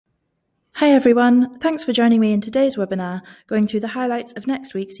Hi everyone, thanks for joining me in today's webinar going through the highlights of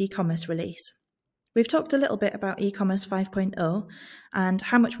next week's e-commerce release. We've talked a little bit about eCommerce 5.0 and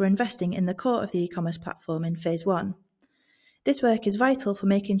how much we're investing in the core of the e-commerce platform in Phase 1. This work is vital for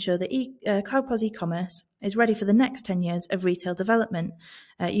making sure that CloudPOS e-commerce is ready for the next 10 years of retail development,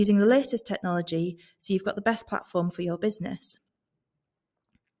 using the latest technology so you've got the best platform for your business.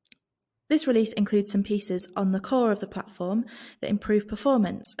 This release includes some pieces on the core of the platform that improve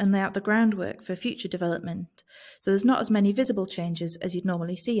performance and lay out the groundwork for future development, so there's not as many visible changes as you'd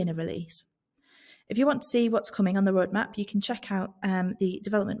normally see in a release. If you want to see what's coming on the roadmap, you can check out the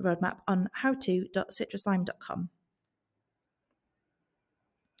development roadmap on howto.citruslime.com.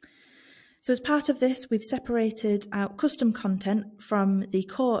 So as part of this, we've separated out custom content from the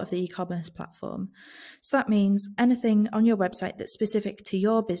core of the e-commerce platform. So that means anything on your website that's specific to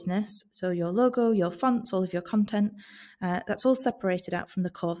your business, so your logo, your fonts, all of your content, that's all separated out from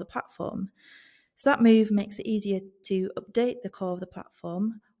the core of the platform. So that move makes it easier to update the core of the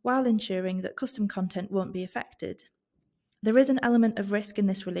platform while ensuring that custom content won't be affected. There is an element of risk in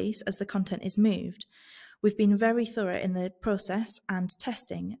this release as the content is moved. We've been very thorough in the process and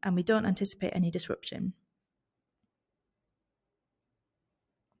testing, and we don't anticipate any disruption.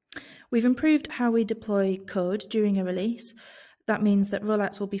 We've improved how we deploy code during a release. That means that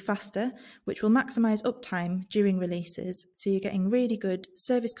rollouts will be faster, which will maximise uptime during releases, so you're getting really good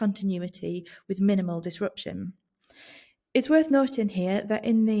service continuity with minimal disruption. It's worth noting here that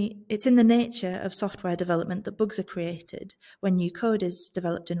it's in the nature of software development that bugs are created when new code is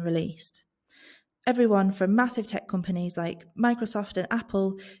developed and released. Everyone from massive tech companies like Microsoft and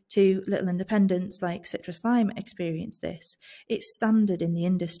Apple to little independents like CitruSlime experience this. It's standard in the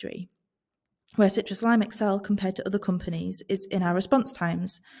industry. Where CitruSlime excel compared to other companies is in our response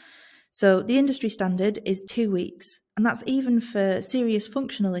times. So the industry standard is 2 weeks, and that's even for serious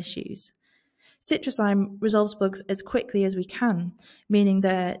functional issues. CitruSlime resolves bugs as quickly as we can, meaning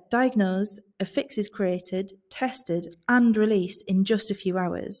they're diagnosed, a fix is created, tested, and released in just a few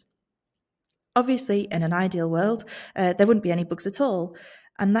hours. Obviously, in an ideal world, there wouldn't be any bugs at all,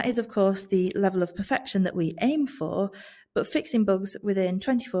 and that is, of course, the level of perfection that we aim for, but fixing bugs within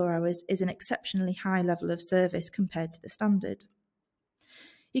 24 hours is an exceptionally high level of service compared to the standard.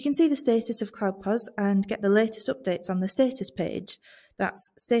 You can see the status of CloudPOS and get the latest updates on the status page. That's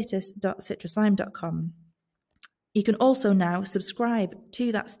status.citruslime.com. You can also now subscribe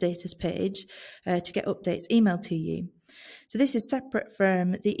to that status page to get updates emailed to you. So this is separate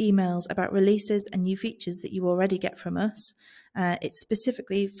from the emails about releases and new features that you already get from us. It's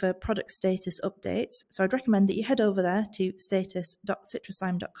specifically for product status updates. So I'd recommend that you head over there to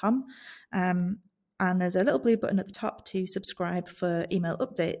status.citruslime.com and there's a little blue button at the top to subscribe for email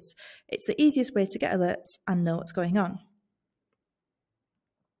updates. It's the easiest way to get alerts and know what's going on.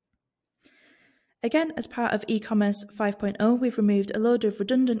 Again, as part of eCommerce 5.0, we've removed a load of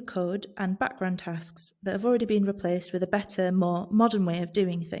redundant code and background tasks that have already been replaced with a better, more modern way of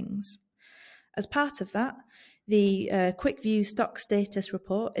doing things. As part of that, the Quick View Stock Status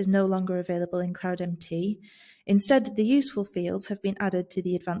report is no longer available in Cloud MT. Instead, the useful fields have been added to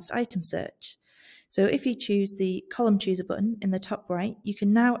the advanced item search. So if you choose the Column Chooser button in the top right, you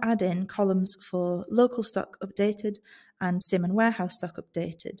can now add in columns for local stock updated and sim and warehouse stock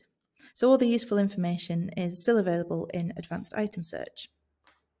updated. So all the useful information is still available in Advanced Item Search.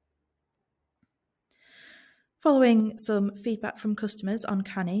 Following some feedback from customers on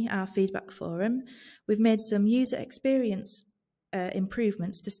Canny, our feedback forum, we've made some user experience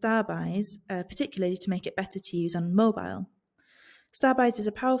improvements to Starbuys, particularly to make it better to use on mobile. Starbuys is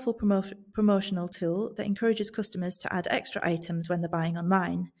a powerful promotional tool that encourages customers to add extra items when they're buying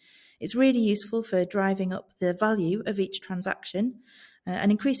online. It's really useful for driving up the value of each transaction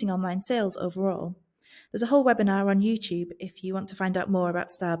and increasing online sales overall. There's a whole webinar on YouTube if you want to find out more about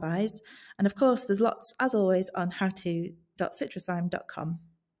Starbuys. And of course, there's lots, as always, on howto.citruslime.com.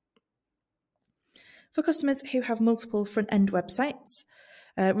 For customers who have multiple front-end websites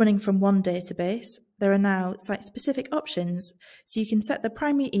running from one database, there are now site-specific options. So you can set the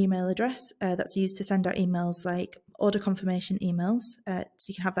primary email address that's used to send out emails like order confirmation emails. So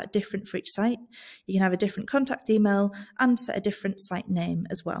you can have that different for each site. You can have a different contact email and set a different site name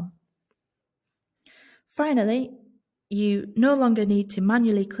as well. Finally, you no longer need to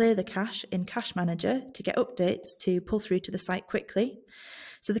manually clear the cache in Cache Manager to get updates to pull through to the site quickly.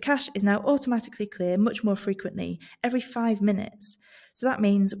 So the cache is now automatically clear much more frequently, every 5 minutes. So that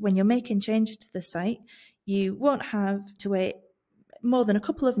means when you're making changes to the site, you won't have to wait more than a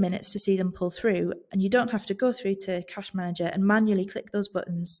couple of minutes to see them pull through, and you don't have to go through to Cache Manager and manually click those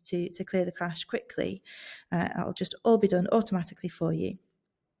buttons to clear the cache quickly. That'll just all be done automatically for you.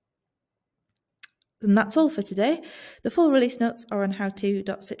 And that's all for today. The full release notes are on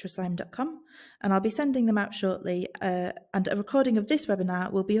howto.citruslime.com, and I'll be sending them out shortly, and a recording of this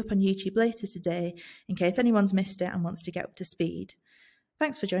webinar will be up on YouTube later today in case anyone's missed it and wants to get up to speed.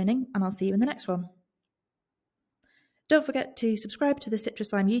 Thanks for joining, and I'll see you in the next one. Don't forget to subscribe to the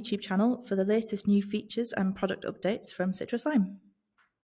Citrus Lime YouTube channel for the latest new features and product updates from Citrus Lime.